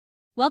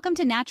Welcome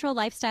to Natural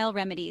Lifestyle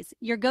Remedies,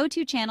 your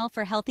go-to channel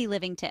for healthy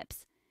living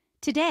tips.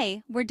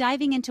 Today, we're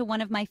diving into one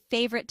of my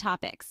favorite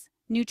topics,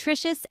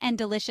 nutritious and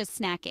delicious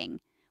snacking.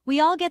 We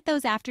all get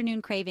those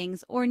afternoon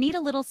cravings or need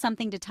a little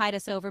something to tide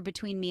us over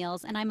between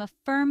meals, and I'm a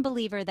firm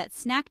believer that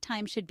snack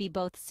time should be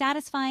both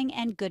satisfying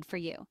and good for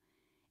you.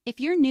 If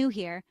you're new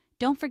here,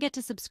 don't forget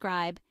to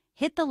subscribe,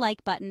 hit the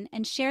like button,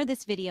 and share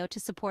this video to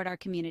support our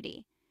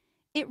community.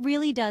 It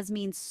really does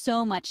mean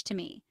so much to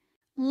me.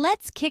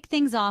 Let's kick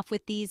things off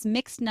with these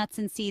mixed nuts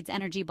and seeds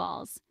energy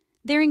balls.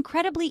 They're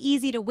incredibly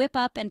easy to whip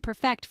up and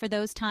perfect for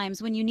those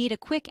times when you need a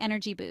quick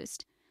energy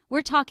boost.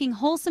 We're talking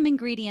wholesome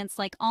ingredients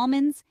like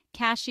almonds,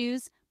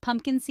 cashews,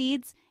 pumpkin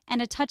seeds,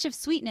 and a touch of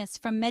sweetness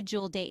from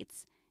medjool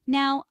dates.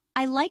 Now,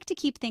 I like to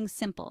keep things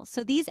simple,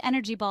 so these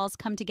energy balls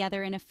come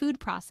together in a food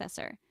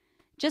processor.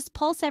 Just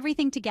pulse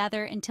everything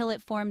together until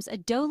it forms a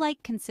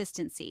dough-like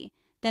consistency,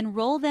 then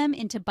roll them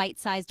into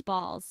bite-sized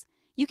balls.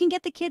 You can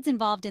get the kids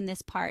involved in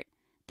this part.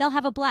 They'll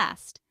have a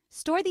blast.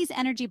 Store these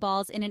energy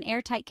balls in an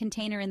airtight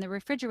container in the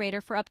refrigerator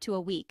for up to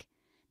a week.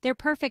 They're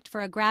perfect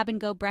for a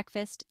grab-and-go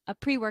breakfast, a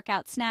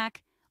pre-workout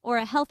snack, or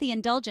a healthy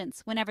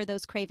indulgence whenever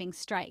those cravings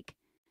strike.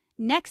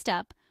 Next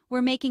up,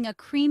 we're making a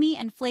creamy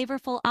and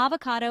flavorful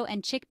avocado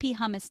and chickpea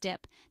hummus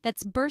dip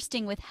that's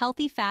bursting with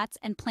healthy fats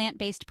and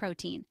plant-based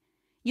protein.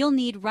 You'll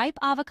need ripe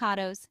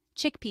avocados,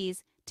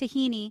 chickpeas,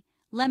 tahini,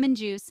 lemon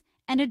juice,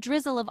 and a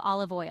drizzle of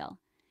olive oil.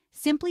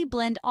 Simply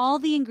blend all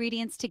the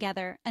ingredients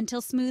together until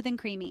smooth and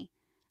creamy.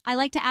 I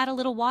like to add a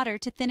little water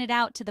to thin it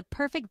out to the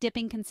perfect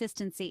dipping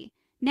consistency.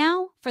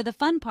 Now, for the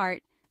fun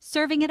part,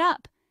 serving it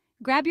up.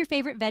 Grab your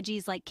favorite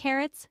veggies like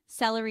carrots,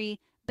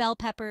 celery, bell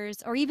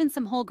peppers, or even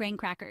some whole grain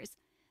crackers.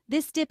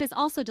 This dip is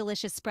also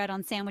delicious spread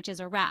on sandwiches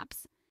or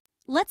wraps.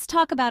 Let's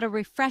talk about a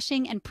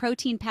refreshing and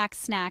protein-packed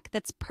snack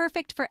that's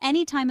perfect for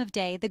any time of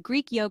day, the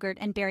Greek yogurt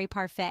and berry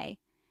parfait.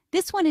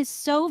 This one is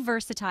so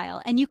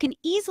versatile, and you can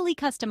easily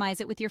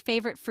customize it with your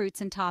favorite fruits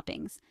and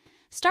toppings.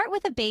 Start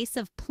with a base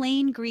of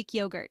plain Greek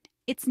yogurt.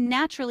 It's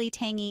naturally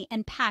tangy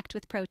and packed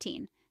with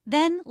protein.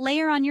 Then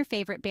layer on your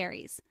favorite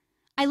berries.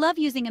 I love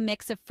using a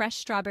mix of fresh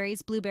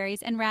strawberries,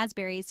 blueberries, and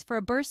raspberries for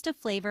a burst of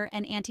flavor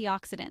and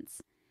antioxidants.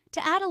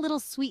 To add a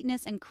little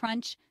sweetness and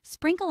crunch,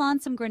 sprinkle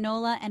on some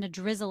granola and a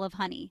drizzle of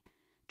honey.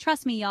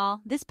 Trust me, y'all,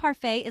 this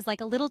parfait is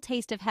like a little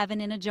taste of heaven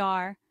in a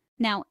jar.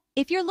 Now,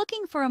 if you're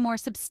looking for a more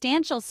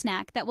substantial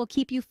snack that will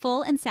keep you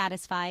full and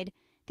satisfied,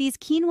 these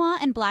quinoa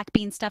and black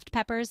bean stuffed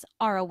peppers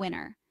are a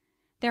winner.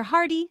 They're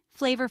hearty,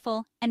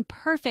 flavorful, and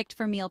perfect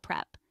for meal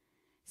prep.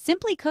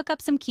 Simply cook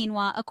up some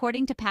quinoa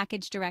according to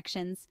package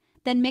directions,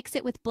 then mix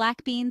it with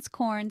black beans,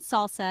 corn,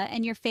 salsa,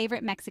 and your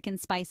favorite Mexican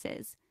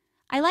spices.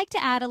 I like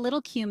to add a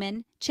little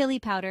cumin, chili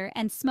powder,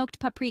 and smoked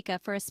paprika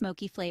for a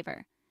smoky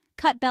flavor.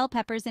 Cut bell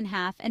peppers in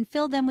half and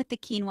fill them with the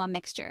quinoa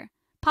mixture.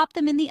 Pop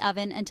them in the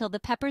oven until the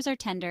peppers are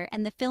tender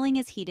and the filling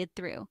is heated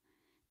through.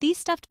 These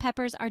stuffed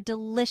peppers are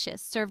delicious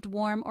served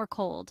warm or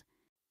cold.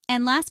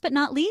 And last but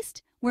not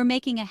least, we're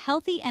making a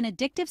healthy and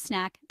addictive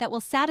snack that will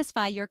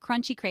satisfy your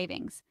crunchy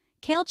cravings: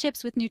 kale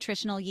chips with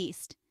nutritional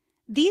yeast.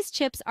 These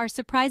chips are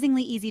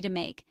surprisingly easy to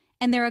make,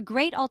 and they're a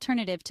great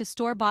alternative to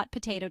store-bought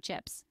potato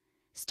chips.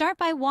 Start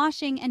by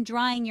washing and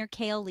drying your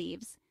kale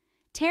leaves.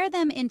 Tear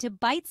them into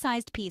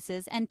bite-sized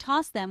pieces and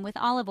toss them with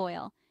olive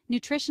oil,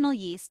 nutritional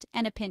yeast,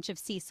 and a pinch of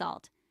sea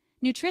salt.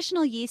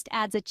 Nutritional yeast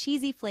adds a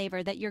cheesy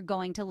flavor that you're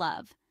going to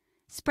love.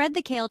 Spread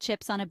the kale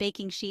chips on a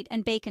baking sheet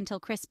and bake until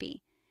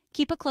crispy.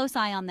 Keep a close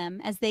eye on them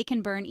as they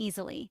can burn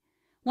easily.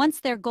 Once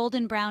they're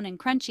golden brown and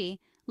crunchy,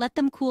 let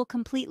them cool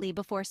completely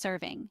before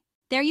serving.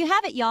 There you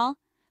have it, y'all!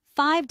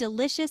 5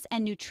 delicious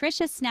and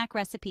nutritious snack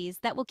recipes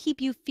that will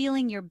keep you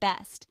feeling your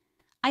best.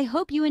 I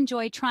hope you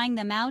enjoy trying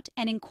them out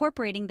and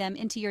incorporating them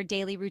into your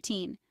daily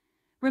routine.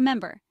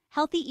 Remember,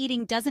 healthy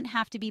eating doesn't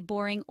have to be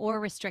boring or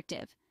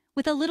restrictive.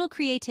 With a little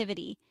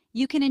creativity,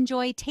 you can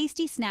enjoy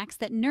tasty snacks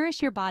that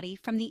nourish your body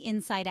from the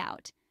inside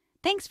out.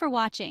 Thanks for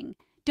watching.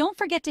 Don't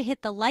forget to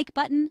hit the like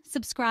button,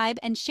 subscribe,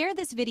 and share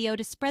this video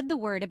to spread the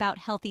word about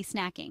healthy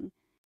snacking.